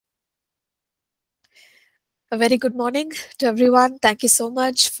A very good morning to everyone. Thank you so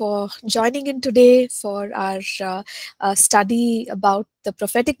much for joining in today for our study about the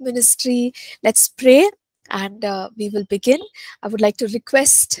prophetic ministry. Let's pray and we will begin. I would like to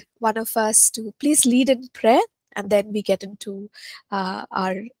request one of us to please lead in prayer and then we get into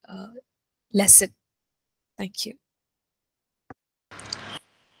our lesson. Thank you.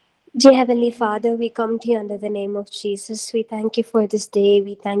 Dear Heavenly Father, we come to you under the name of Jesus. We thank you for this day.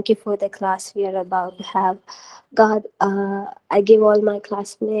 We thank you for the class we are about to have. God, I give all my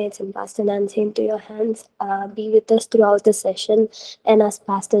classmates and Pastor Nancy into your hands. Be with us throughout the session. And as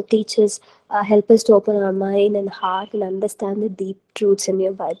Pastor teaches, help us to open our mind and heart and understand the deep truths in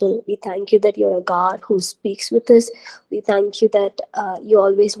your Bible. We thank you that you're a God who speaks with us. We thank you that you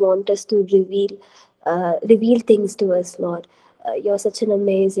always want us to reveal things to us, Lord. You're such an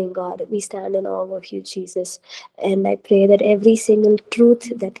amazing God. We stand in awe of you, Jesus. And I pray that every single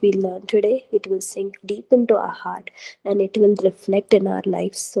truth that we learn today, it will sink deep into our heart and it will reflect in our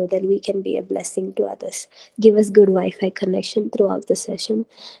lives so that we can be a blessing to others. Give us good Wi-Fi connection throughout the session.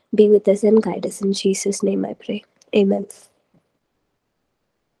 Be with us and guide us. In Jesus' name I pray. Amen.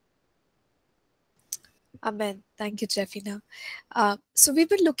 Amen. Thank you, Jeffina. So we've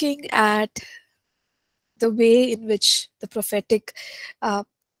been looking at the way in which the prophetic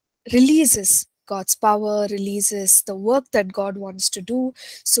releases God's power, releases the work that God wants to do.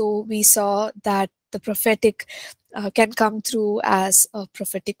 So we saw that the prophetic can come through as a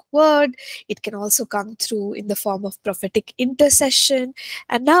prophetic word. It can also come through in the form of prophetic intercession.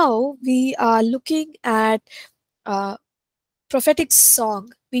 And now we are looking at prophetic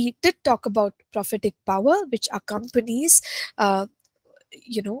song. We did talk about prophetic power, which accompanies, accompanies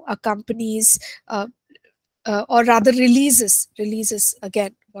or rather releases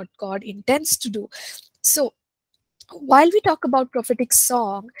again what God intends to do. So while we talk about prophetic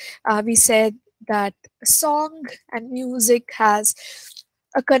song, we said that song and music has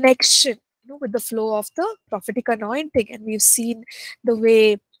a connection, with the flow of the prophetic anointing, and we've seen the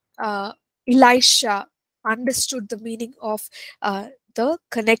way Elisha understood the meaning of the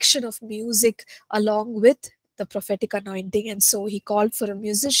connection of music along with the prophetic anointing, and so he called for a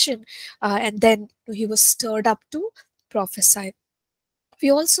musician, and then he was stirred up to prophesy. We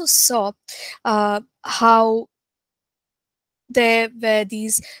also saw how there were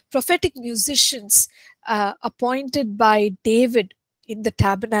these prophetic musicians appointed by David in the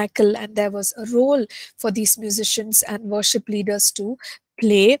tabernacle, and there was a role for these musicians and worship leaders to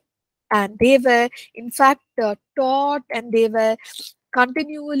play. And they were, in fact, taught, and they were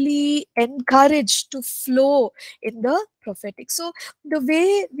continually encouraged to flow in the prophetic. So the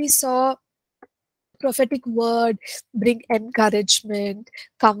way we saw prophetic word bring encouragement,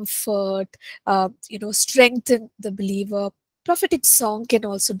 comfort, strengthen the believer, prophetic song can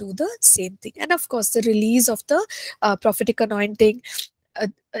also do the same thing. And of course, the release of the prophetic anointing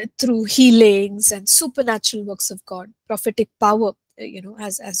through healings and supernatural works of God, prophetic power,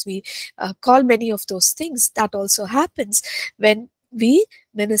 as we call many of those things, that also happens when we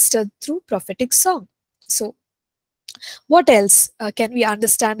minister through prophetic song. So what else can we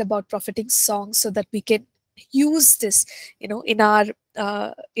understand about prophetic songs so that we can use this, in our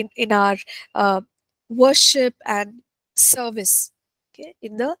in our uh, worship and service, okay,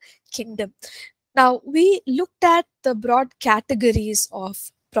 in the kingdom? Now, we looked at the broad categories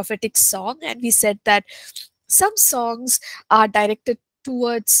of prophetic song, and we said that some songs are directed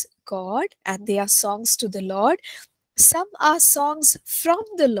towards God and they are songs to the Lord. Some are songs from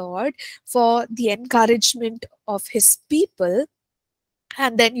the Lord for the encouragement of his people.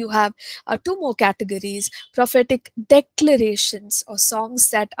 And then you have two more categories: prophetic declarations, or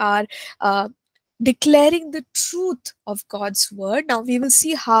songs that are declaring the truth of God's word. Now we will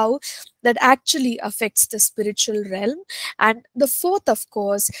see how that actually affects the spiritual realm. And the fourth, of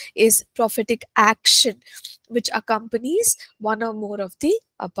course, is prophetic action, which accompanies one or more of the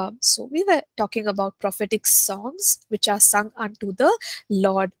above. So we were talking about prophetic songs which are sung unto the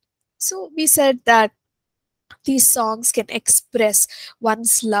Lord. So we said that these songs can express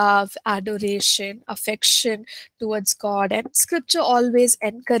one's love, adoration, affection towards God, and scripture always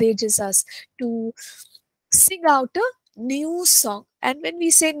encourages us to sing out a new song. And when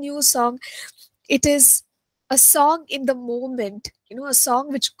we say new song, it is a song in the moment, a song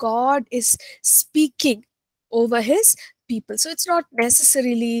which God is speaking over his people. So it's not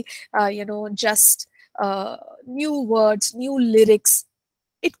necessarily, just new words, new lyrics.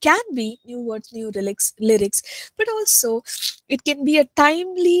 It can be new words, new lyrics, but also it can be a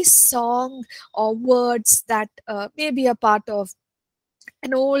timely song or words that may be a part of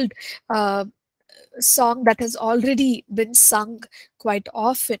an old uh, song that has already been sung quite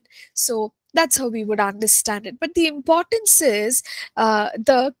often. So that's how we would understand it. But the importance is,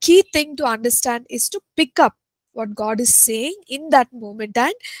 the key thing to understand is to pick up what God is saying in that moment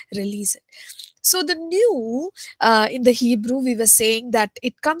and release it. So the new, in the Hebrew, we were saying that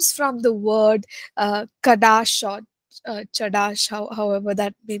it comes from the word kadash, or chadash, however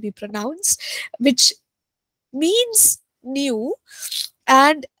that may be pronounced, which means new.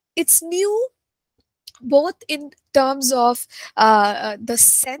 And it's new both in terms of the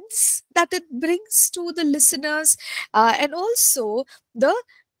sense that it brings to the listeners, and also the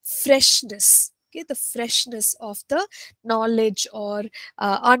freshness, okay, the freshness of the knowledge or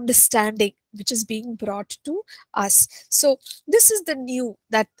understanding which is being brought to us. So this is the new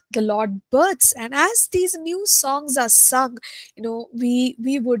that the Lord births, and as these new songs are sung, we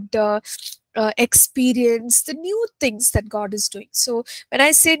would experience the new things that God is doing. So when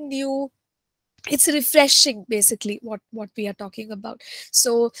I say new, it's refreshing, basically what we are talking about.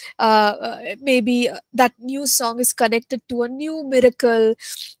 So maybe that new song is connected to a new miracle,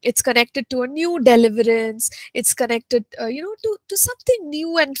 it's connected to a new deliverance, it's connected to something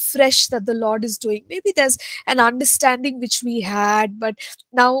new and fresh that the Lord is doing. Maybe there's an understanding which we had, but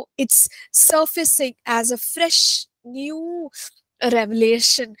now it's surfacing as a fresh new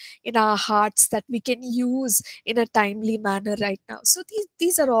revelation in our hearts that we can use in a timely manner right now. So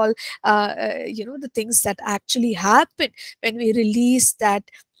these are all the things that actually happen when we release that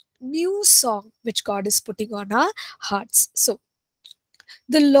new song which God is putting on our hearts. So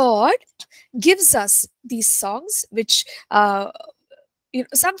the Lord gives us these songs which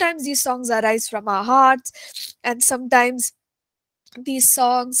sometimes these songs arise from our hearts, and sometimes these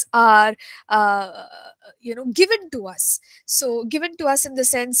songs are given to us. So given to us in the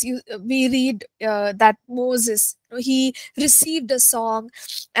sense, we read that Moses, he received a song,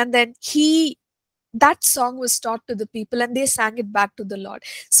 and then that song was taught to the people and they sang it back to the Lord.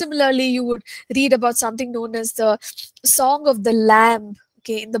 Similarly, you would read about something known as the Song of the Lamb,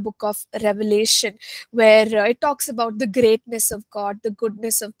 okay, in the book of Revelation, where it talks about the greatness of God, the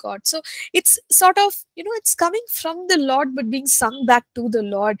goodness of God. So it's sort of, it's coming from the Lord but being sung back to the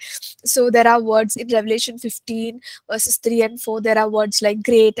Lord. So there are words in Revelation 15 verses 3 and 4. There are words like,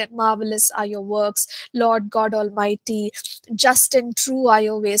 great and marvelous are your works, Lord God Almighty, just and true are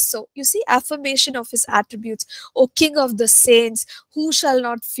your ways. So you see, affirmation of his attributes. O King of the saints, who shall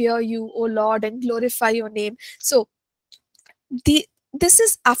not fear you, O Lord, and glorify your name? So this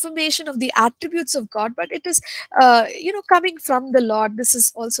is affirmation of the attributes of God, but it is coming from the Lord. This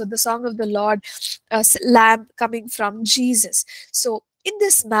is also the song of the Lord, Lamb, coming from Jesus. So in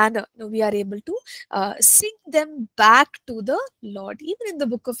this manner, we are able to sing them back to the Lord. Even in the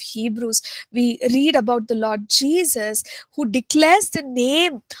book of Hebrews, we read about the Lord Jesus, who declares the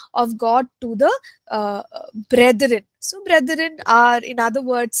name of God to the brethren. So brethren are, in other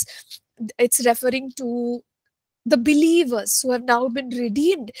words, it's referring to the believers who have now been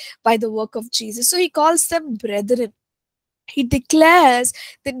redeemed by the work of Jesus. So he calls them brethren. He declares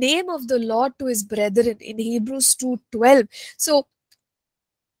the name of the Lord to his brethren in Hebrews 2:12. So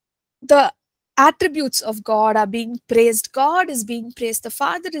the attributes of God are being praised. God is being praised. The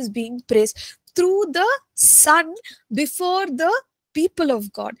Father is being praised through the Son before the people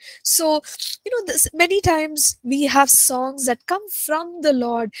of God. So, many times we have songs that come from the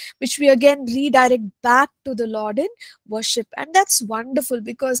Lord, which we again redirect back to the Lord in worship. And that's wonderful,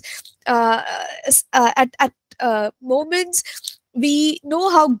 because at moments we know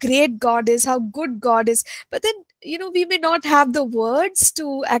how great God is, how good God is, but then we may not have the words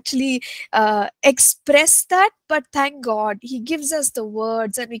to actually express that. But thank God, he gives us the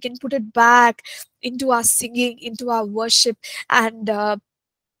words, and we can put it back into our singing, into our worship, and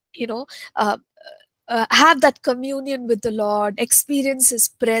you know uh, have that communion with the Lord, experience his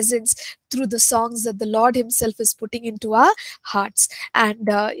presence through the songs that the Lord himself is putting into our hearts. And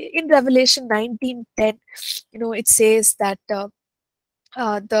in Revelation 19:10, it says that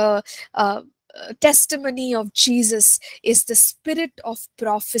the testimony of Jesus is the spirit of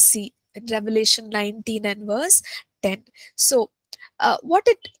prophecy, in Revelation 19 and verse 10. So what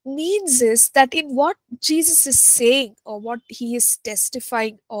it means is that in what Jesus is saying, or what he is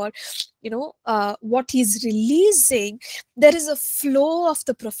testifying, or what he's releasing, there is a flow of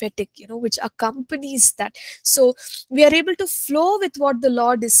the prophetic, which accompanies that. So we are able to flow with what the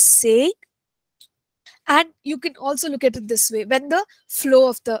Lord is saying. And you can also look at it this way: when the flow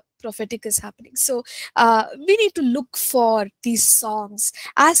of the prophetic is happening, so we need to look for these songs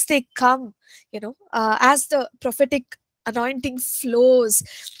as they come, as the prophetic anointing flows.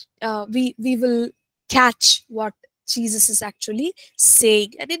 We will catch what Jesus is actually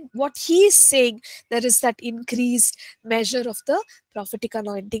saying. And in what he is saying, there is that increased measure of the prophetic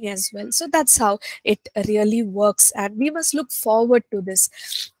anointing as well. So that's how it really works, and we must look forward to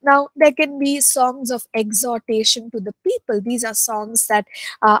this. Now, there can be songs of exhortation to the people. These are songs that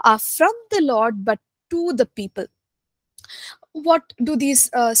are from the Lord but to the people. What do these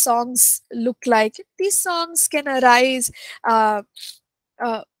songs look like? These songs can arise uh,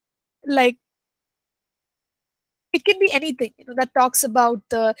 uh, like, it can be anything, that talks about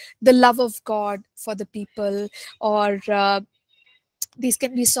the love of God for the people, or these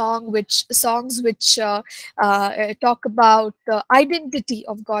can be songs which talk about the identity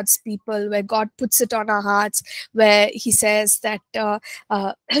of God's people, where God puts it on our hearts, where he says that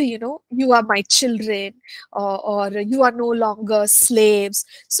you are my children, or you are no longer slaves.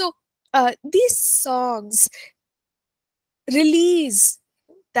 So these songs release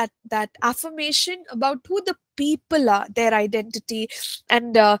that affirmation about who the people are, their identity,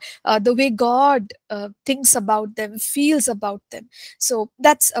 and the way God thinks about them, feels about them. So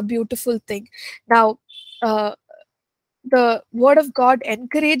that's a beautiful thing. Now, uh, the Word of God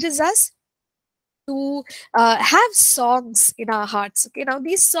encourages us to have songs in our hearts. Okay, now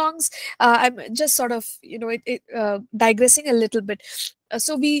these songs, I'm just sort of digressing a little bit.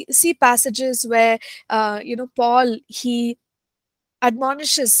 So we see passages where Paul, he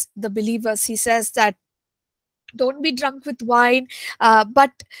admonishes the believers. He says that don't be drunk with wine,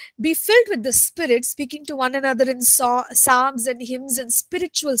 but be filled with the Spirit, speaking to one another in psalms and hymns and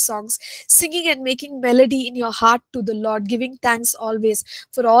spiritual songs, singing and making melody in your heart to the Lord, giving thanks always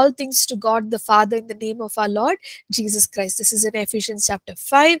for all things to God the Father in the name of our Lord Jesus Christ. This is in Ephesians chapter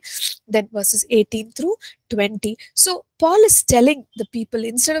 5, then verses 18 through 20. So Paul is telling the people,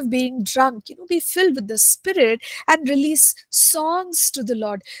 instead of being drunk, be filled with the Spirit and release songs to the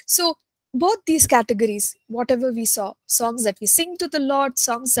Lord. So both these categories, whatever we saw, songs that we sing to the Lord,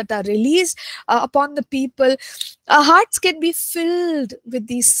 songs that are released upon the people, our hearts can be filled with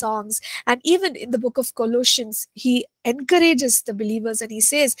these songs. And even in the book of Colossians, he encourages the believers and he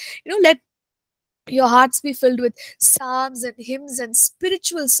says, let your hearts be filled with psalms and hymns and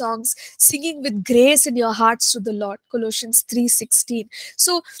spiritual songs, singing with grace in your hearts to the Lord. Colossians 3:16.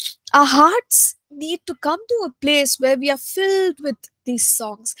 So our hearts need to come to a place where we are filled with these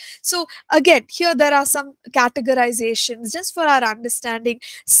songs. So again, here there are some categorizations just for our understanding.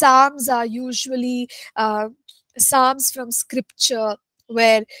 Psalms are usually psalms from scripture,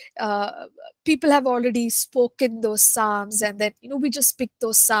 where uh, people have already spoken those psalms, and then we just pick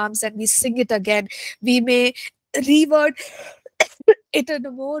those psalms and we sing it again. We may reword it in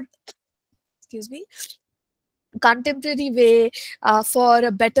a more, excuse me, contemporary way, for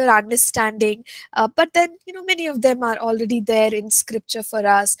a better understanding, but then many of them are already there in scripture for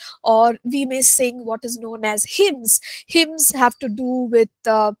us. Or we may sing what is known as hymns. Hymns have to do with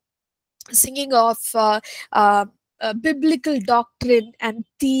singing of biblical doctrine and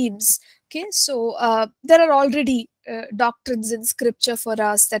themes. Okay, so there are already doctrines in scripture for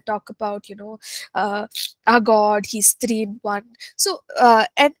us that talk about our God, he's three in one. So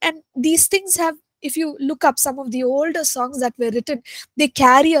and these things have, if you look up some of the older songs that were written, they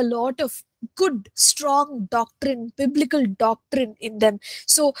carry a lot of good, strong doctrine, biblical doctrine in them.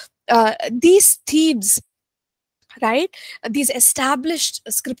 So these themes, right, these established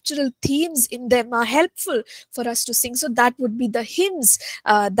scriptural themes in them are helpful for us to sing. So that would be the hymns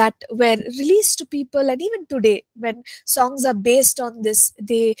that were released to people. And even today, when songs are based on this,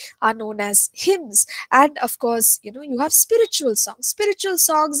 they are known as hymns. And of course, you have spiritual songs. Spiritual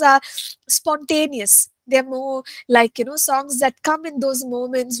songs are spontaneous. They're more like songs that come in those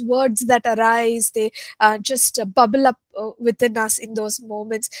moments, words that arise, they just bubble up within us in those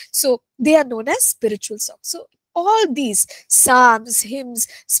moments. So they are known as spiritual songs. So all these psalms, hymns,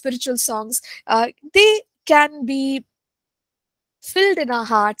 spiritual songs, they can be filled in our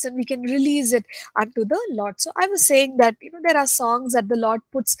hearts, and we can release it unto the Lord. So I was saying that there are songs that the Lord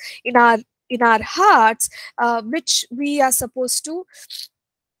puts in our hearts, which we are supposed to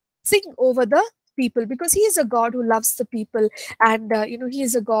sing over the people, because he is a God who loves the people. And he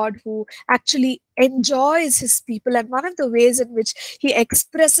is a God who actually enjoys his people, and one of the ways in which he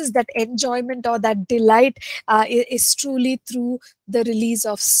expresses that enjoyment or that delight is truly through the release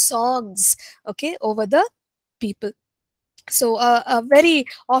of songs, okay, over the people. So a very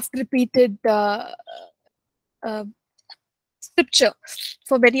oft repeated uh, scripture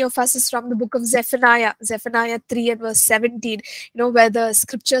for many of us is from the book of Zephaniah 3 and verse 17, where the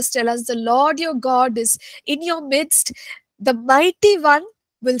scriptures tell us, the Lord your God is in your midst, the mighty one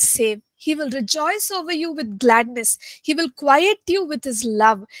will save. He will rejoice over you with gladness. He will quiet you with his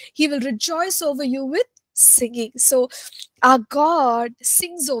love. He will rejoice over you with singing. So our God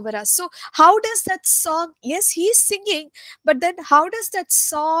sings over us. So how does that song, yes, he's singing, but then how does that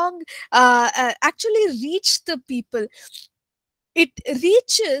song actually reach the people? It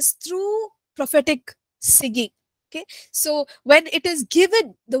reaches through prophetic singing. Okay, so when it is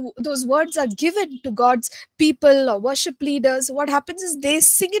given, those words are given to God's people or worship leaders, what happens is they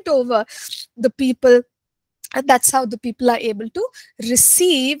sing it over the people, and that's how the people are able to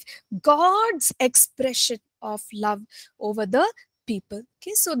receive God's expression of love over the people.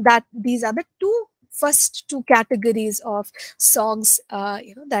 Okay, so that these are the first two categories of songs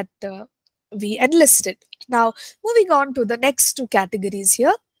that we enlisted. Now moving on to the next two categories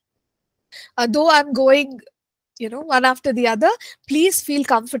here, though I'm going one after the other, please feel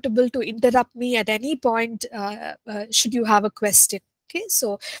comfortable to interrupt me at any point should you have a question. Okay,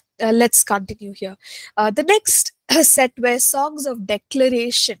 so let's continue here. The next set were songs of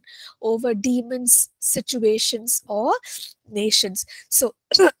declaration over demons, situations, or nations. So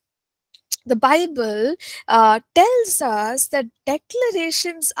the Bible tells us that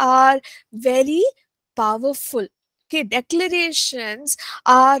declarations are very powerful. Okay, declarations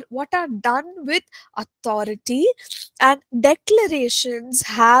are what are done with authority, and declarations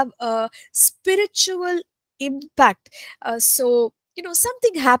have a spiritual impact. So,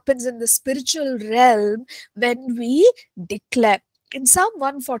 something happens in the spiritual realm when we declare. In Psalm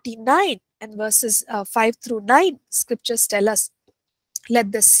 149 and verses 5 through 9, scriptures tell us,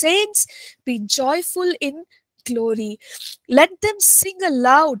 let the saints be joyful in glory. Let them sing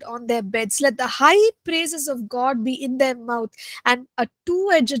aloud on their beds. Let the high praises of God be in their mouth, and a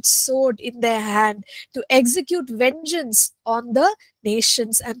two-edged sword in their hand, to execute vengeance on the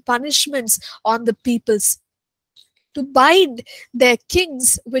nations and punishments on the peoples, to bind their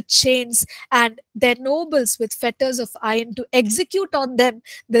kings with chains and their nobles with fetters of iron, to execute on them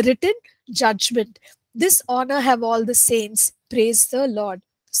the written judgment. This honor have all the saints. Praise the Lord.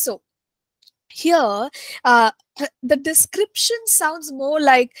 So here, uh, the description sounds more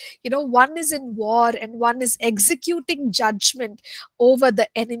like, one is in war and one is executing judgment over the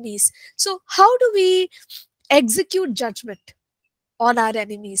enemies. So how do we execute judgment on our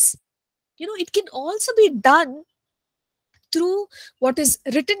enemies? It can also be done through what is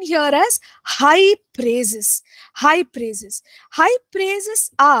written here as high praises. High praises. High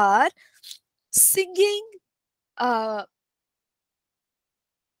praises are singing, uh,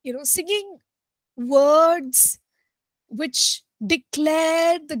 singing words which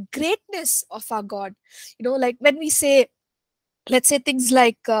declare the greatness of our God. Like when we say, let's say things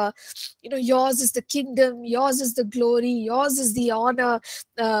like, yours is the kingdom, yours is the glory, yours is the honor,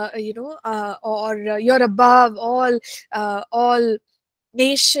 or you're above all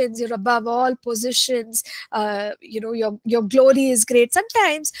nations, you're above all positions, your glory is great.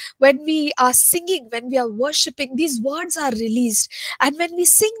 Sometimes when we are singing, when we are worshiping, these words are released, and when we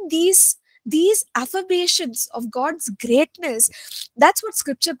sing these affirmations of God's greatness, that's what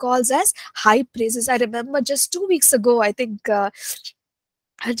scripture calls as high praises. I remember just 2 weeks ago, I think,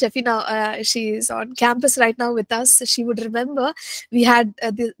 Jeffy, now she's on campus right now with us. She would remember we had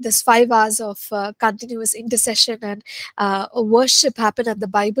this 5 hours of continuous intercession and worship happen at the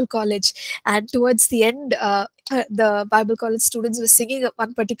Bible College. And towards the end, the Bible College students were singing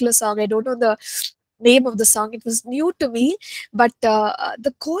one particular song. I don't know the name of the song. It was new to me, but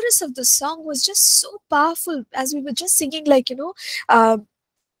the chorus of the song was just so powerful as we were just singing, like,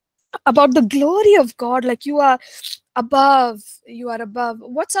 about the glory of God, like you are above, you are above.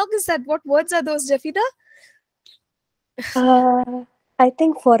 What song is that? What words are those, Jeffina? Uh, I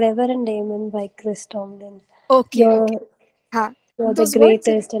think Forever and Amen by Chris Tomlin. Okay, okay. You're, Ha. you're the Those words,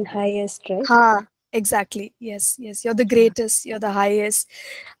 greatest and highest, right? ha, exactly. Yes, yes. You're the greatest, you're the highest.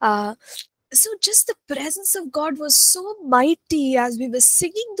 Uh, so just the presence of God was so mighty as we were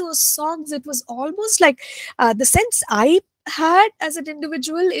singing those songs. It was almost like the sense I had as an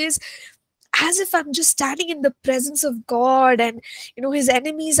individual is as if I'm just standing in the presence of God, and his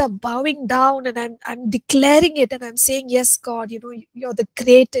enemies are bowing down, and I'm declaring it, and I'm saying, yes, God, you're the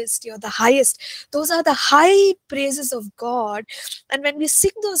greatest, you're the highest. Those are the high praises of God. And when we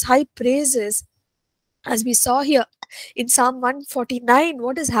sing those high praises, as we saw here in Psalm 149,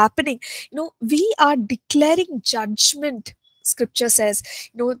 what is happening? We are declaring judgment. Scripture says,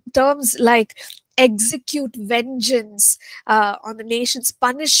 terms like execute vengeance on the nations,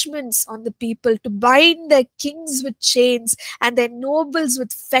 punishments on the people, to bind their kings with chains and their nobles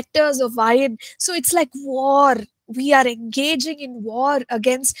with fetters of iron. So it's like war. We are engaging in war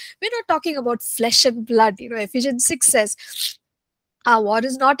against, we're not talking about flesh and blood. Ephesians 6 says, Our war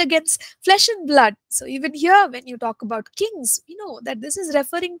is not against flesh and blood. So even here, when you talk about kings, we know that this is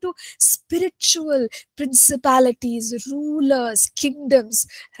referring to spiritual principalities, rulers, kingdoms,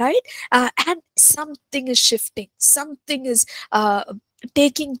 right? And something is shifting, something is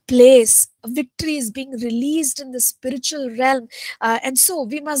taking place. A victory is being released in the spiritual realm, and so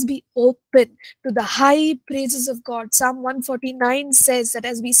we must be open to the high praises of God. Psalm 149 says that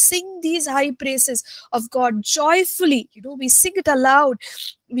as we sing these high praises of God joyfully, we sing it aloud,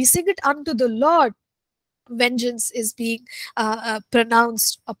 we sing it unto the Lord. Vengeance is being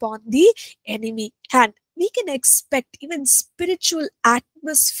pronounced upon the enemy, and we can expect even spiritual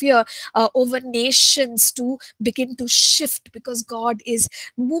atmosphere over nations to begin to shift, because God is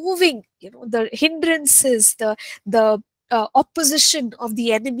moving, the hindrances, the opposition of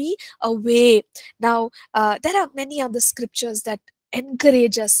the enemy away. Now, there are many other scriptures that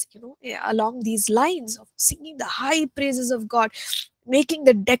encourage us, along these lines of singing the high praises of God, making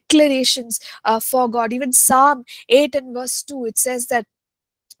the declarations for God. Even Psalm 8 and verse 2, it says that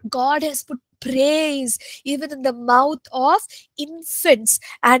God has put praise even in the mouth of infants,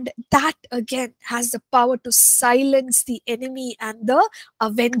 and that again has the power to silence the enemy and the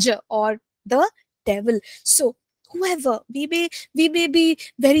avenger, or the devil. So whoever we may be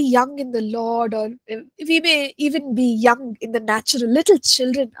very young in the Lord, or we may even be young in the natural, little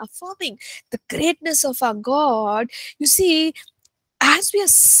children affirming the greatness of our God. You see, as we are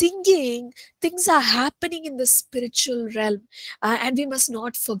singing, things are happening in the spiritual realm, and we must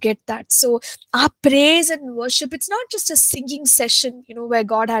not forget that. So our praise and worship, it's not just a singing session, where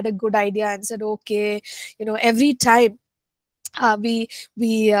God had a good idea and said, okay, every time we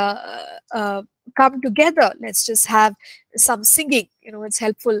come together, let's just have some singing. It's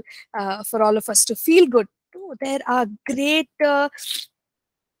helpful for all of us to feel good. No, there are greater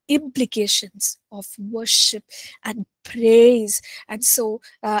implications of worship and praise. And so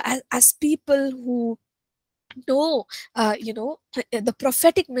as people who know the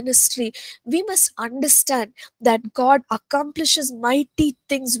prophetic ministry, we must understand that God accomplishes mighty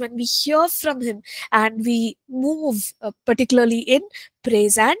things when we hear from him and we move particularly in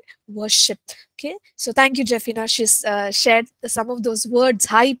praise and worship. Okay, so thank you, Jeffina. She's shared some of those words,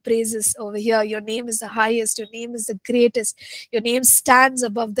 high praises over here. Your name is the highest, your name is the greatest, your name stands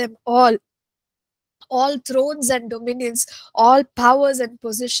above them all thrones and dominions, all powers and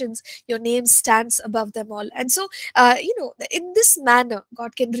positions, your name stands above them all. And so, in this manner,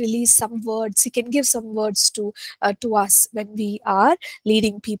 God can release some words. He can give some words to us when we are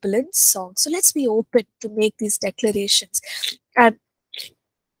leading people in song. So let's be open to make these declarations. And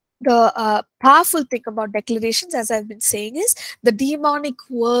the powerful thing about declarations, as I've been saying, is the demonic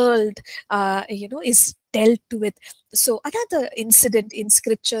world, is dealt with. So another incident in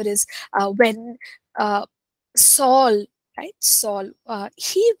scripture is when uh, Saul, right? Saul,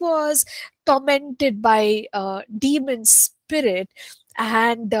 he was tormented by demon spirit,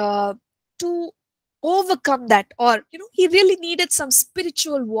 and to overcome that, or he really needed some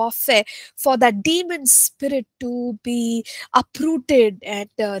spiritual warfare for that demon spirit to be uprooted and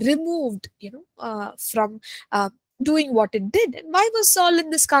removed, from doing what it did. And why was Saul in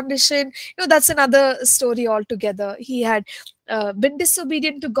this condition? That's another story altogether. He had been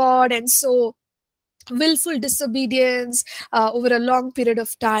disobedient to God, and so willful disobedience over a long period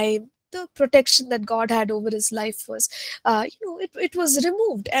of time, the protection that God had over his life was, it was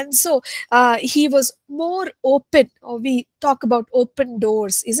removed. And so he was more open, or we talk about open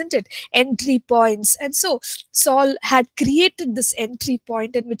doors, isn't it? Entry points. And so Saul had created this entry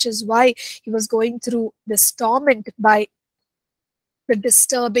point, and which is why he was going through this torment by the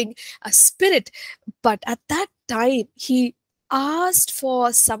disturbing spirit. But at that time, he asked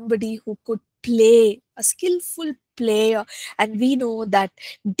for somebody who could play, a skillful player. And we know that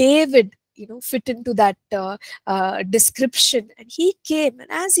David, fit into that description. And he came,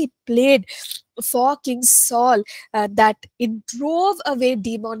 and as he played for King Saul, that it drove away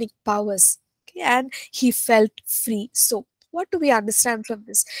demonic powers. Okay, and he felt free. So what do we understand from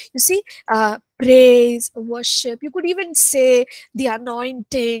this? You see, praise, worship, you could even say the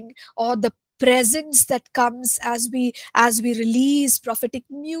anointing, or the presence that comes as we release prophetic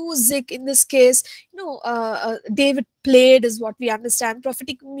music. In this case, David played, is what we understand,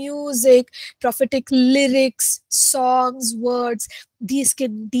 prophetic music, prophetic lyrics, songs, words. These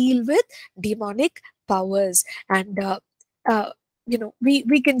can deal with demonic powers. And uh,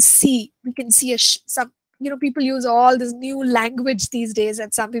 we can see some, people use all this new language these days,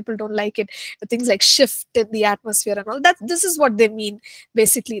 and some people don't like it. Things like shift in the atmosphere and all that. This is what they mean,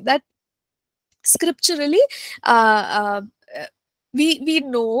 basically, that scripturally, uh, uh, we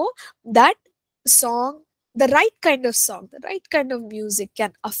know that song the right kind of song, the right kind of music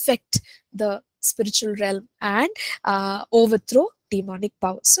can affect the spiritual realm and overthrow demonic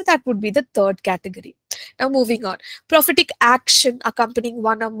powers. So that would be the third category. Now moving on, prophetic action accompanying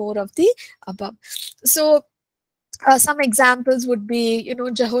one or more of the above. So some examples would be,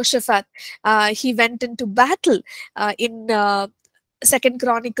 Jehoshaphat. He went into battle in Second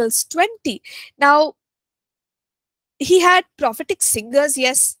Chronicles 20. Now, he had prophetic singers,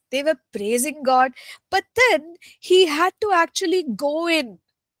 yes, they were praising God, but then he had to actually go in,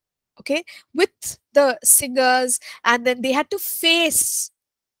 okay, with the singers, and then they had to face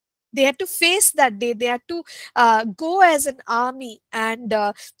that day. They had to go as an army and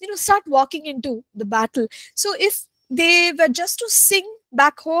start walking into the battle. So if they were just to sing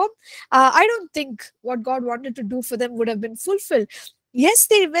back home, I don't think what God wanted to do for them would have been fulfilled. Yes,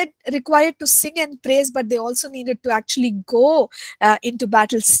 they were required to sing and praise, but they also needed to actually go into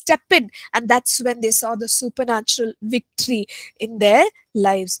battle, step in, and that's when they saw the supernatural victory in their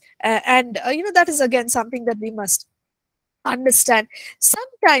lives. And that is again something that we must understand.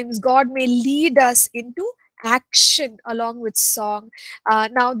 Sometimes God may lead us into action along with song.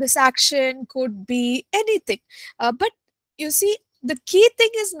 Now this action could be anything, but you see, the key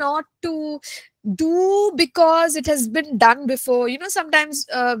thing is not to do because it has been done before. Sometimes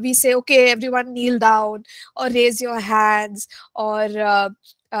we say, okay, everyone kneel down or raise your hands, or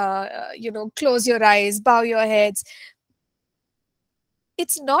close your eyes, bow your heads.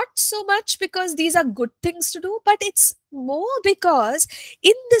 It's not so much because these are good things to do, but it's more because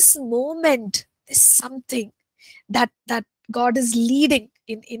in this moment there's something that God is leading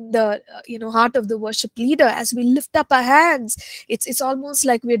in the heart of the worship leader. As we lift up our hands, it's almost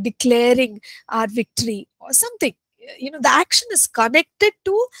like we're declaring our victory or something. The action is connected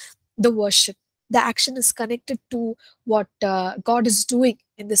to the worship. The action is connected to what God is doing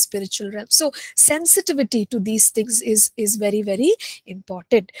in the spiritual realm. So sensitivity to these things is very, very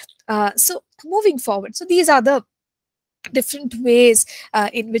important. So moving forward, so these are the different ways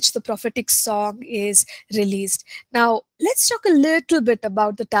in which the prophetic song is released. Now, let's talk a little bit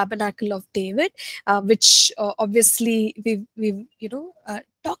about the Tabernacle of David, which obviously we've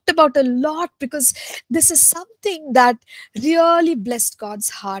talked about a lot, because this is something that really blessed God's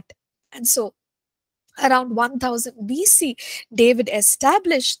heart. And so around 1000 BC, David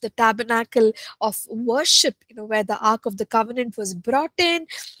established the tabernacle of worship, where the Ark of the Covenant was brought in.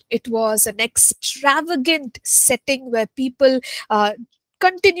 It was an extravagant setting where people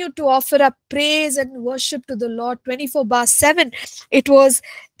continued to offer up praise and worship to the Lord 24/7. It was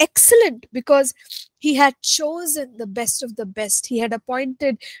excellent because he had chosen the best of the best. He had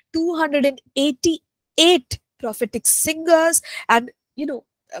appointed 288 prophetic singers, and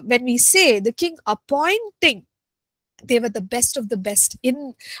when we say the king appointing, they were the best of the best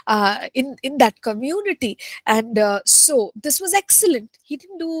in that community. And so this was excellent. He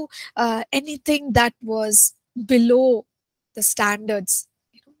didn't do anything that was below the standards,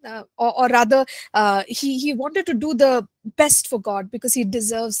 or rather, he wanted to do the best for God because he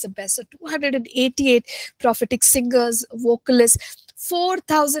deserves the best. So 288 prophetic singers, vocalists,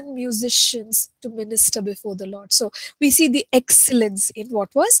 4,000 musicians to minister before the Lord. So we see the excellence in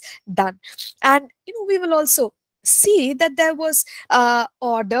what was done. And we will also see that there was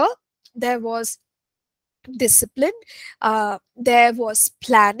order, there was discipline, there was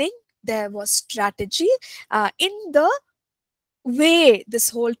planning, there was strategy in the way this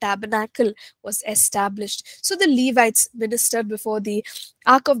whole tabernacle was established. So the Levites ministered before the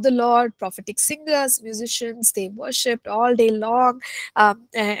Ark of the Lord, prophetic singers, musicians, they worshipped all day long.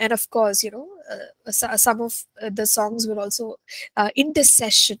 And of course, some of the songs were also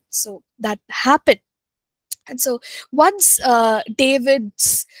intercession. So that happened. And so once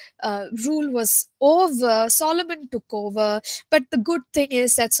David's rule was over, Solomon took over. But the good thing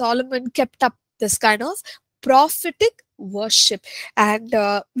is that Solomon kept up this kind of prophetic worship. And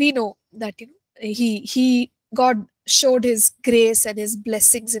we know that God showed his grace and his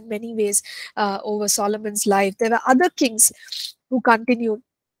blessings in many ways over Solomon's life. There were other kings who continued.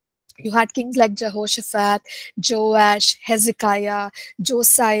 You had kings like Jehoshaphat, Joash, Hezekiah,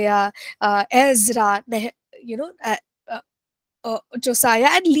 Josiah, Ezra, uh, Josiah,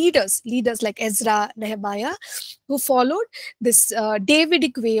 and leaders like Ezra, Nehemiah, who followed this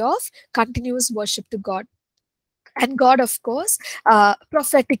Davidic way of continuous worship to God. And God, of course,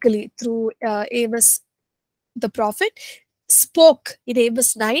 prophetically through Amos the prophet, spoke in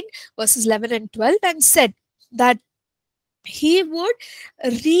Amos 9, verses 11 and 12, and said that he would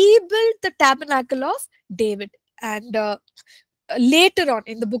rebuild the tabernacle of David. And later on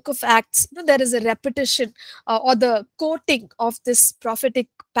in the book of Acts, there is a repetition or the quoting of this prophetic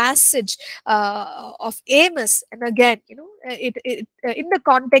passage of Amos, and again, in the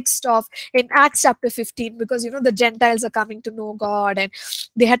context of in Acts chapter 15, because the Gentiles are coming to know God, and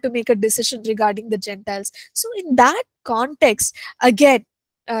they had to make a decision regarding the Gentiles. So in that context, again,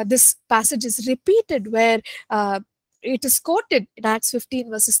 this passage is repeated where it is quoted in Acts 15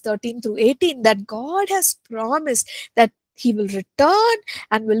 verses 13 through 18 that God has promised that he will return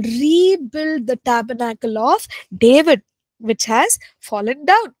and will rebuild the tabernacle of David, which has fallen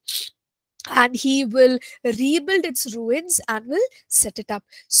down. And he will rebuild its ruins and will set it up.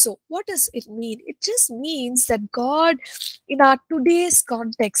 So what does it mean? It just means that God, in our today's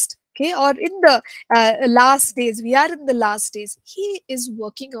context, okay, or in the last days, we are in the last days, he is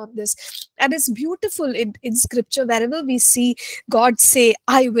working on this. And it's beautiful in scripture, wherever we see God say,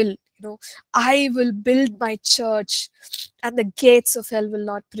 I will, I will build my church and the gates of hell will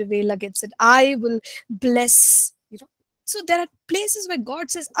not prevail against it. I will bless, so there are places where God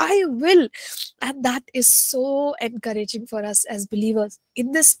says, I will. And that is so encouraging for us as believers.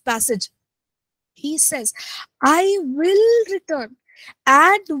 In this passage, he says, I will return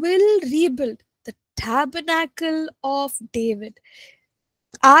and will rebuild the tabernacle of David.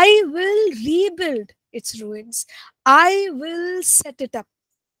 I will rebuild its ruins. I will set it up.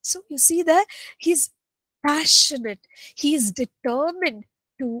 So you see there, he's passionate. He's determined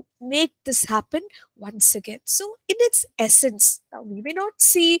to make this happen once again. So in its essence, now we may not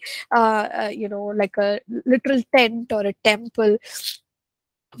see, like a literal tent or a temple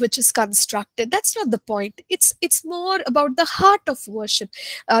which is constructed. That's not the point. It's more about the heart of worship,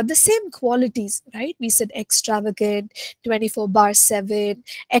 the same qualities, right? We said extravagant, 24/7,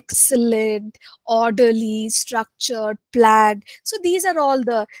 excellent, orderly, structured, planned. So these are all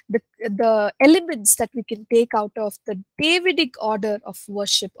the elements that we can take out of the Davidic order of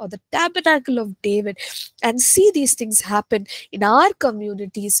worship, or the tabernacle of David, and see these things happen in our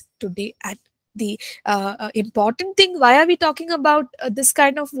communities today. And the important thing, why are we talking about this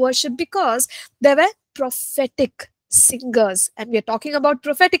kind of worship? Because there were prophetic singers, and we are talking about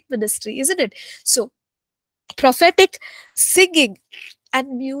prophetic ministry, isn't it? So prophetic singing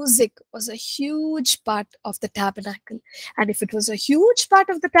and music was a huge part of the tabernacle. And if it was a huge part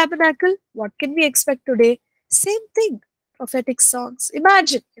of the tabernacle, what can we expect today? Same thing. Prophetic songs.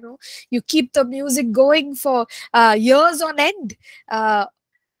 Imagine, you keep the music going for years on end.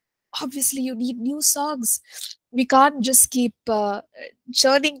 Obviously you need new songs. We can't just keep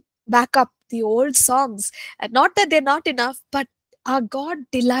churning back up the old songs, and not that they're not enough, but our God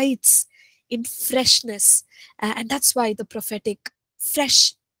delights in freshness. And that's why the prophetic,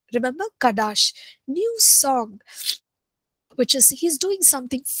 fresh, remember, kadash, new song, which is he's doing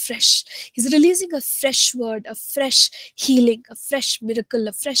something fresh. He's releasing a fresh word, a fresh healing, a fresh miracle,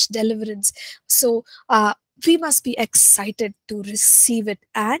 a fresh deliverance. So we must be excited to receive it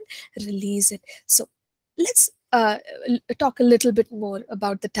and release it. So let's talk a little bit more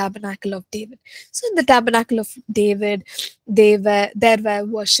about the tabernacle of David. So in the tabernacle of David, there were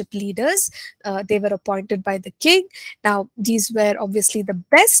worship leaders. They were appointed by the king. Now these were obviously the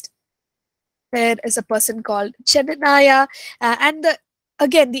best. There is a person called Chenaniah, and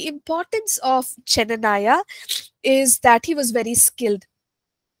again, the importance of Chenaniah is that he was very skilled.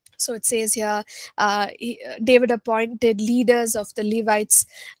 So it says here, David appointed leaders of the Levites,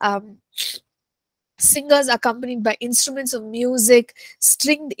 singers accompanied by instruments of music,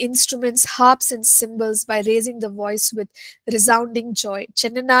 stringed instruments, harps, and cymbals, by raising the voice with resounding joy.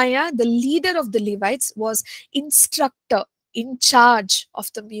 Chenaniah, the leader of the Levites, was instructor in charge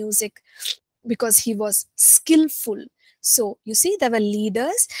of the music, because he was skillful. So you see, there were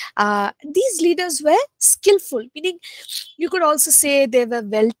leaders. These leaders were skillful, meaning you could also say they were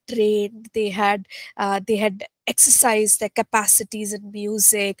well trained. They had exercised their capacities in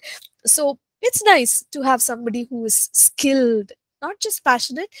music. So it's nice to have somebody who is skilled, not just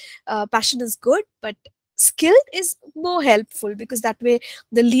passionate. Passion is good, but skilled is more helpful, because that way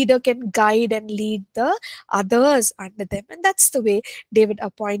the leader can guide and lead the others under them. And that's the way David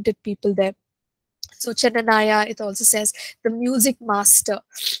appointed people there. So Chenaniah, it also says, the music master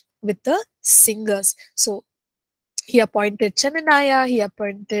with the singers. So he appointed Chenaniah, he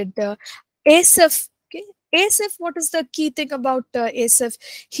appointed Asaph. Okay? Asaph, what is the key thing about Asaph?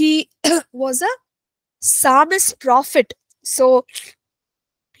 He was a psalmist prophet. So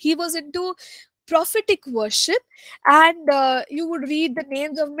he was into prophetic worship, and you would read the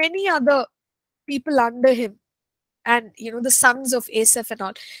names of many other people under him, and the sons of Asaph and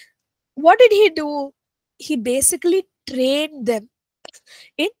all. What did he do? He basically trained them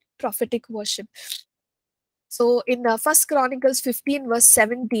in prophetic worship. So in First Chronicles 15 verse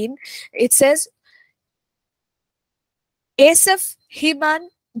 17, it says, Asaph, Heman,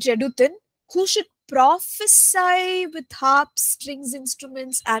 Jeduthun, who should prophesy with harps, strings,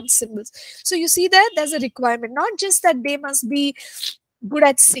 instruments, and cymbals. So you see there, there's a requirement, not just that they must be good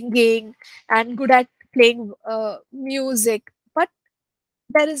at singing and good at playing music, but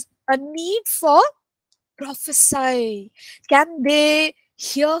there is a need for prophesy. Can they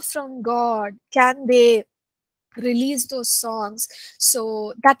hear from God? Can they release those songs?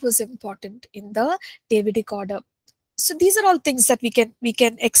 So that was important in the Davidic order. So these are all things that we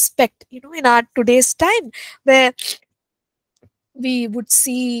can expect, in our today's time, where we would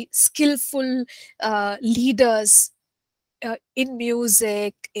see skillful leaders in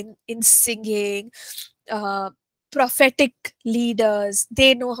music, in singing, uh, prophetic leaders.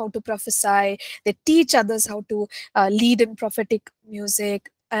 They know how to prophesy. They teach others how to lead in prophetic music,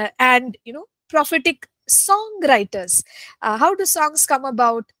 and prophetic songwriters. How do songs come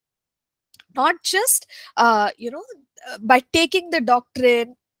about? Not just by taking the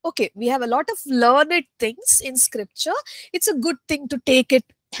doctrine. Okay, we have a lot of learned things in scripture. It's a good thing to take it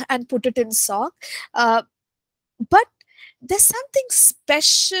and put it in song, uh, but there's something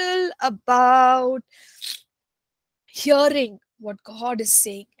special about hearing what God is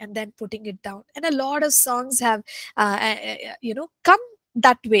saying and then putting it down. And a lot of songs have, come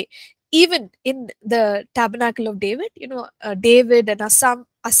that way. Even in the Tabernacle of David, David and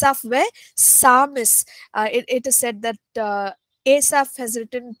Asaph were psalmists. It is said that Asaph has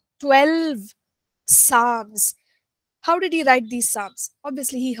written 12 psalms. How did he write these psalms?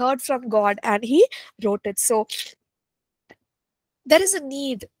 Obviously, he heard from God and he wrote it. So there is a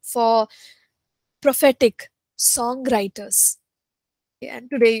need for prophetic songwriters. And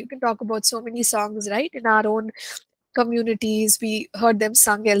today you can talk about so many songs, right? In our own communities, we heard them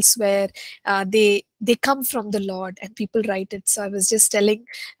sung elsewhere. They come from the Lord, and people write it. So I was just telling,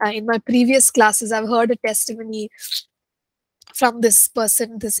 in my previous classes, I've heard a testimony from this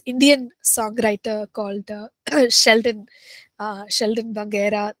person, this Indian songwriter called Sheldon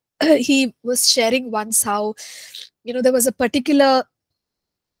Bangera. He was sharing once how, there was a particular,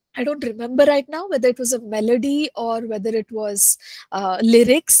 I don't remember right now whether it was a melody or whether it was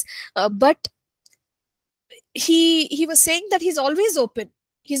lyrics, but he was saying that he's always open.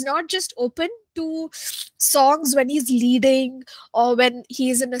 He's not just open to songs when he's leading or when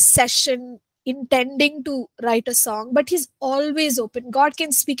he's in a session intending to write a song, but he's always open. God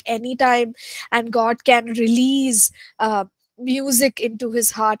can speak anytime, and God can release music into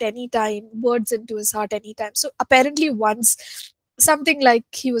his heart anytime, words into his heart anytime. So apparently once, something like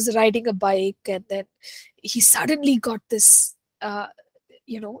he was riding a bike, and then he suddenly got this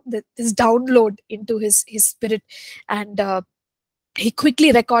this download into his spirit, and he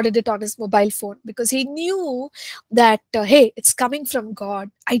quickly recorded it on his mobile phone, because he knew that hey, it's coming from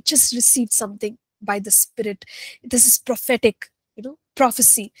God. I just received something by the Spirit. This is prophetic,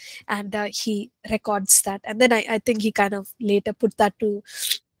 prophecy. And he records that, and then I think he kind of later put that to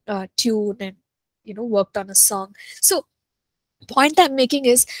tune, and worked on a song. So point I'm making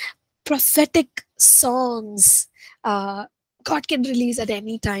is, prophetic songs, uh, God can release at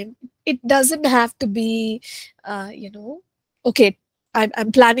any time. It doesn't have to be, okay,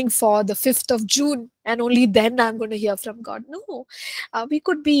 I'm planning for the 5th of June and only then I'm going to hear from God. No, we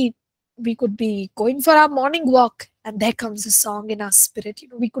could be going for our morning walk and there comes a song in our spirit.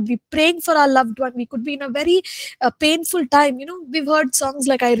 We could be praying for our loved one. We could be in a very painful time. We've heard songs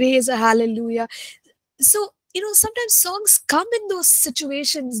like I Raise a Hallelujah. So sometimes songs come in those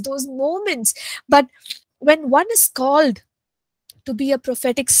situations, those moments. But when one is called to be a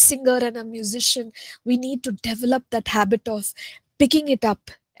prophetic singer and a musician, we need to develop that habit of picking it up.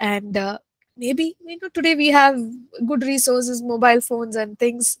 And maybe today we have good resources, mobile phones and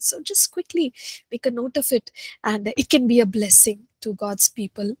things, so just quickly make a note of it, and it can be a blessing to God's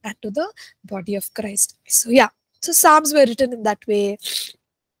people and to the body of Christ. So yeah, so psalms were written in that way,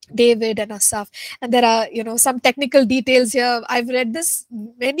 David and Asaph. And there are, some technical details here. I've read this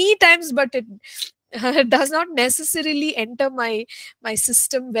many times, but it does not necessarily enter my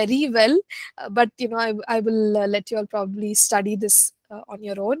system very well. But I will let you all probably study this on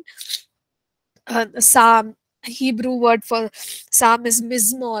your own. Psalm, Hebrew word for psalm is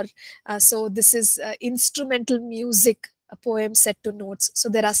mizmor. So this is instrumental music, a poem set to notes. So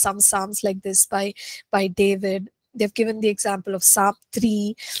there are some psalms like this by David. They've given the example of Psalm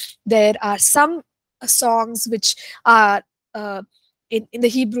 3. There are some songs which are in the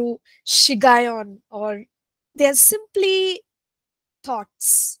Hebrew shigayon, or they're simply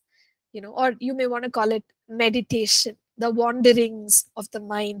thoughts, or you may want to call it meditation, the wanderings of the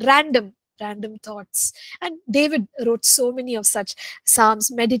mind, random random thoughts. And David wrote so many of such psalms,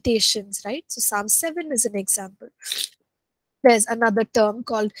 meditations, right? So Psalm 7 is an example. There's another term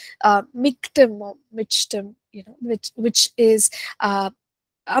called miktam or michtam, which is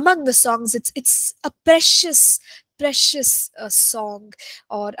among the songs. It's a precious song,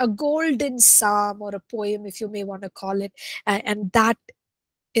 or a golden psalm, or a poem, if you may want to call it, and that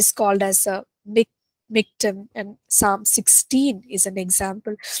is called as a miktam. And Psalm 16 is an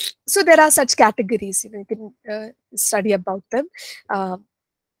example. So there are such categories. You can study about them.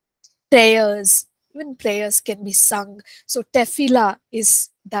 Prayers, even prayers can be sung. So tefillah is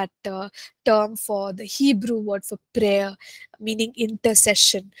that term for the Hebrew word for prayer, meaning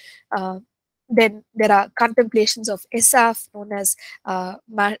intercession. Then there are contemplations of Asaph, known as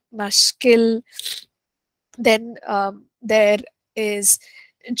mashkil. Then there is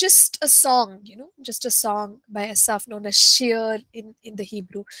just a song, just a song by Asaph, known as shir in the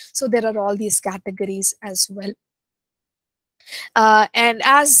Hebrew. So there are all these categories as well. And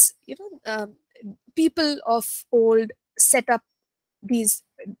as people of old set up these,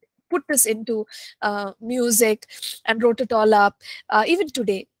 put this into music and wrote it all up. Even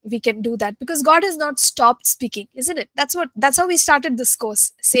today we can do that, because God has not stopped speaking, isn't it? That's how we started this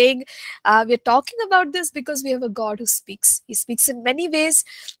course, saying we're talking about this because we have a God who speaks. He speaks in many ways,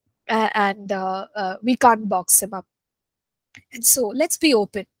 and we can't box him up. And so let's be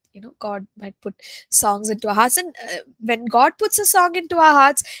open. God might put songs into our hearts. And when God puts a song into our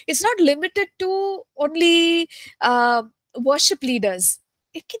hearts, it's not limited to only worship leaders.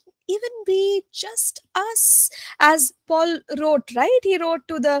 It can even be just us. As Paul wrote, right? He wrote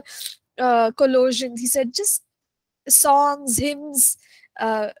to the Colossians. He said, just songs, hymns,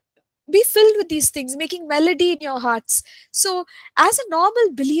 be filled with these things, making melody in your hearts. So as a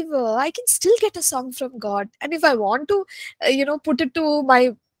normal believer, I can still get a song from God. And if I want to put it to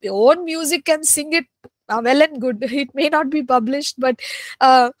my own music and sing it, well and good. It may not be published, but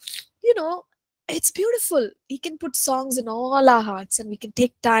uh, you know it's beautiful. He can put songs in all our hearts, and we can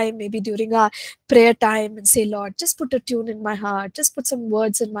take time, maybe during our prayer time, and say, Lord, just put a tune in my heart, just put some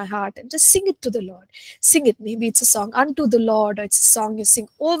words in my heart, and just sing it to the Lord. Sing it. Maybe it's a song unto the Lord, or it's a song you sing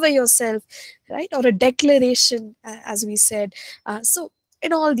over yourself, right? Or a declaration, as we said. So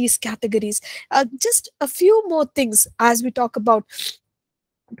in all these categories, just a few more things as we talk about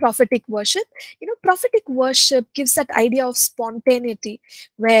prophetic worship. Prophetic worship gives that idea of spontaneity,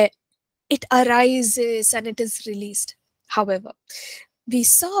 where it arises and it is released. However, we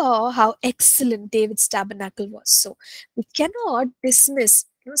saw how excellent David's tabernacle was. So we cannot dismiss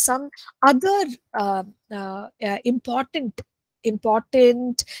some other important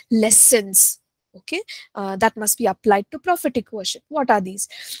lessons, okay, that must be applied to prophetic worship. What are these?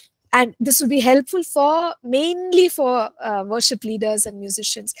 And this will be helpful for mainly for worship leaders and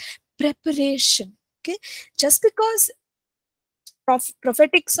musicians. Preparation. Okay, just because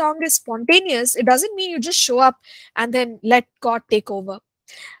prophetic song is spontaneous, it doesn't mean you just show up and then let God take over.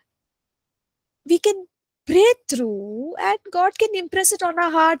 We can pray through, and God can impress it on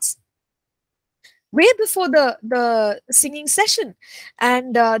our hearts way before the singing session.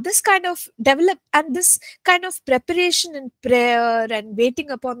 And this kind of preparation and prayer and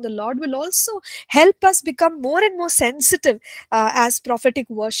waiting upon the Lord will also help us become more and more sensitive as prophetic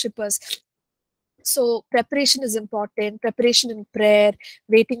worshippers. So preparation is important. Preparation in prayer,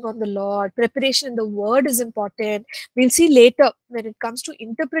 waiting on the Lord, preparation in the word is important. We'll see later, when it comes to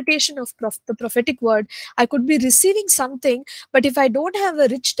interpretation of the prophetic word, I could be receiving something, but if I don't have a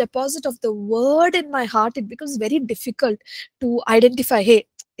rich deposit of the word in my heart, it becomes very difficult to identify, hey,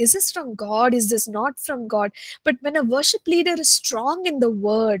 is this from God? Is this not from God? But when a worship leader is strong in the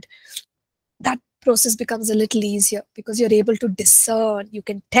word, that process becomes a little easier, because you're able to discern. You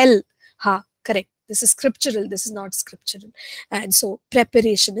can tell, correct, this is scriptural, this is not scriptural. And so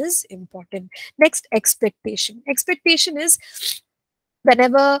preparation is important. Next, expectation is,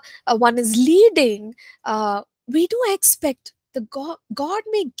 whenever one is leading, we do expect the God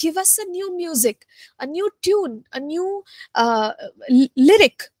may give us a new music, a new tune, a new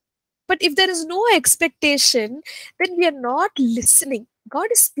lyric. But if there is no expectation, then we are not listening.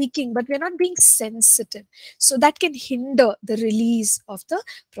 God is speaking, but we are not being sensitive. So that can hinder the release of the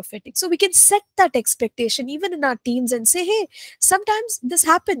prophetic. So we can set that expectation even in our teams and say, hey, sometimes this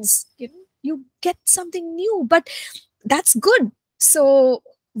happens. You get something new, but that's good. So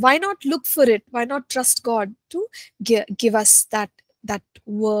why not look for it? Why not trust God to give us that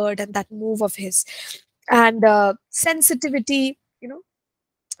word and that move of His? And sensitivity,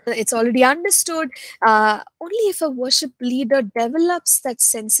 It's already understood. Only if a worship leader develops that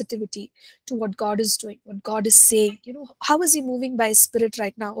sensitivity to what God is doing, what God is saying, how is he moving by his spirit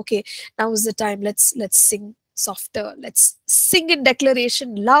right now? Okay, now is the time. Let's sing softer. Let's sing in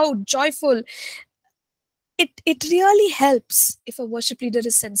declaration, loud, joyful. It really helps if a worship leader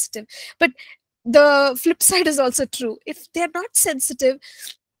is sensitive. But the flip side is also true. If they're not sensitive,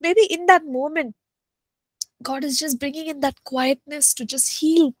 maybe in that moment God is just bringing in that quietness to just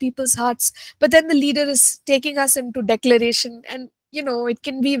heal people's hearts. But then the leader is taking us into declaration, and it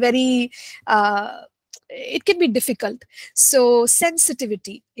can be very, it can be difficult. So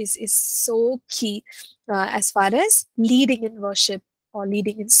sensitivity is so key as far as leading in worship or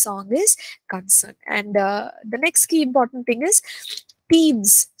leading in song is concerned. And the next key important thing is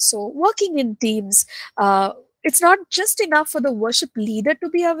teams. So working in teams, it's not just enough for the worship leader to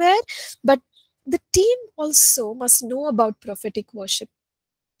be aware, but the team also must know about prophetic worship,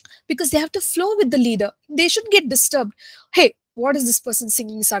 because they have to flow with the leader. They shouldn't get disturbed. Hey, what is this person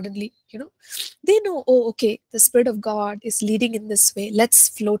singing suddenly? They know, oh, okay, the Spirit of God is leading in this way. Let's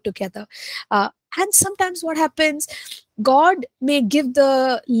flow together. And sometimes what happens, God may give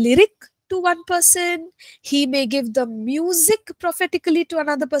the lyric to one person, he may give the music prophetically to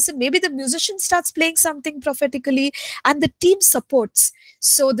another person. Maybe the musician starts playing something prophetically, and the team supports.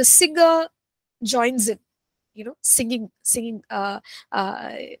 So the singer joins in, singing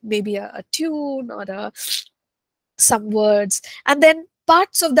maybe a tune or some words, and then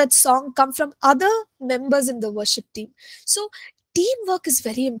parts of that song come from other members in the worship team. So teamwork is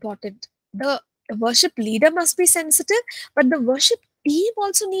very important. The worship leader must be sensitive, but the worship team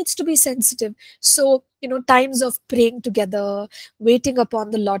also needs to be sensitive. So times of praying together, waiting upon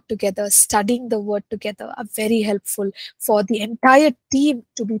the Lord together, studying the word together are very helpful for the entire team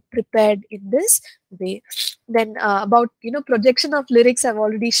to be prepared in this way. Then about projection of lyrics I've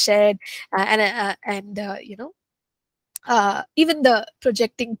already shared, even the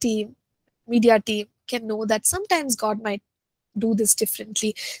projecting team, media team can know that sometimes God might do this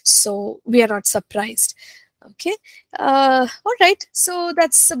differently, so we are not surprised. Okay. All right, so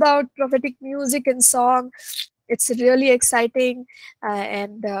that's about prophetic music and song. It's really exciting,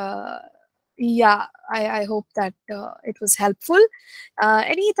 and yeah, I hope that it was helpful.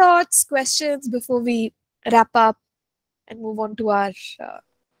 Any thoughts, questions before we wrap up and move on to our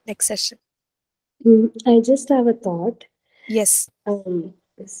next session? I just have a thought. Yes.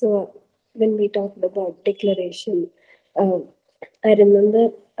 So when we talked about declaration, um, I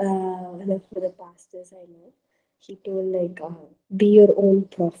remember one of the pastors I know, he told like, be your own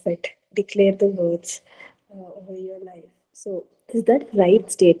prophet, declare the words over your life. So is that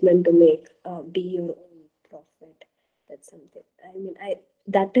right statement to make? Be your own prophet. That's something. I mean, I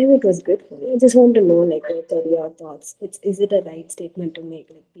that time it was good for me. I just want to know like what are your thoughts? Is it a right statement to make?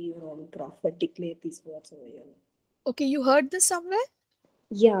 Like be your own prophet, declare these words over your life. Okay, you heard this somewhere?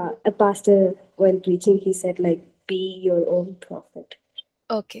 Yeah, a pastor when preaching, he said like, "Be your own prophet."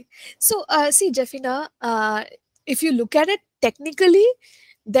 Okay. So, see, Jeffina, if you look at it technically,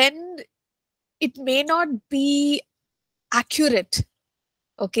 then it may not be accurate.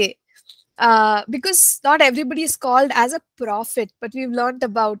 Okay. Because not everybody is called as a prophet, but we've learned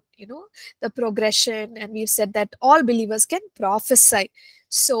about, the progression, and we've said that all believers can prophesy.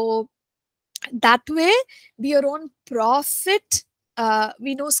 So, that way, be your own prophet.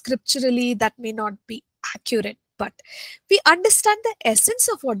 We know scripturally that may not be accurate, but we understand the essence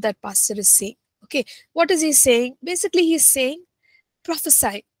of what that pastor is saying. Okay, what is he saying? Basically, he's saying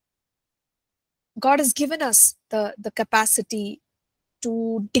prophesy. God has given us the capacity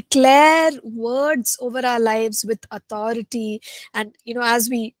to declare words over our lives with authority. And as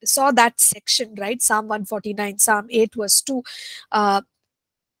we saw that section, right, Psalm 149, Psalm 8 verse 2, uh,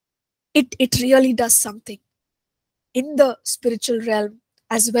 it really does something in the spiritual realm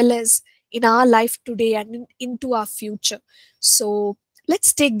as well as in our life today and into our future. So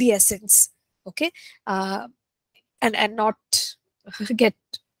let's take the essence, okay, uh, and not get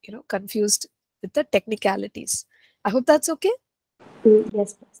confused with the technicalities. I hope that's okay.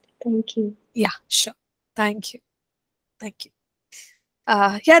 Yes, pastor. Thank you. Yeah, sure. Thank you. Thank you.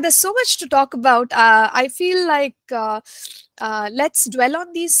 Yeah, there's so much to talk about. I feel like let's dwell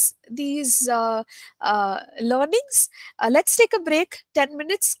on these learnings. Let's take a break, 10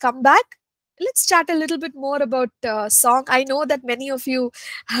 minutes, come back. Let's chat a little bit more about song. I know that many of you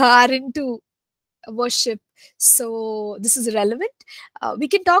are into worship, so this is relevant. We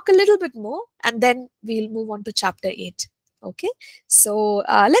can talk a little bit more, and then we'll move on to chapter 8. Okay, so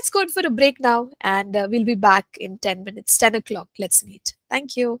let's go for a break now, and we'll be back in 10 minutes, 10 o'clock. Let's meet.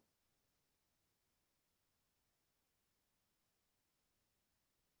 Thank you.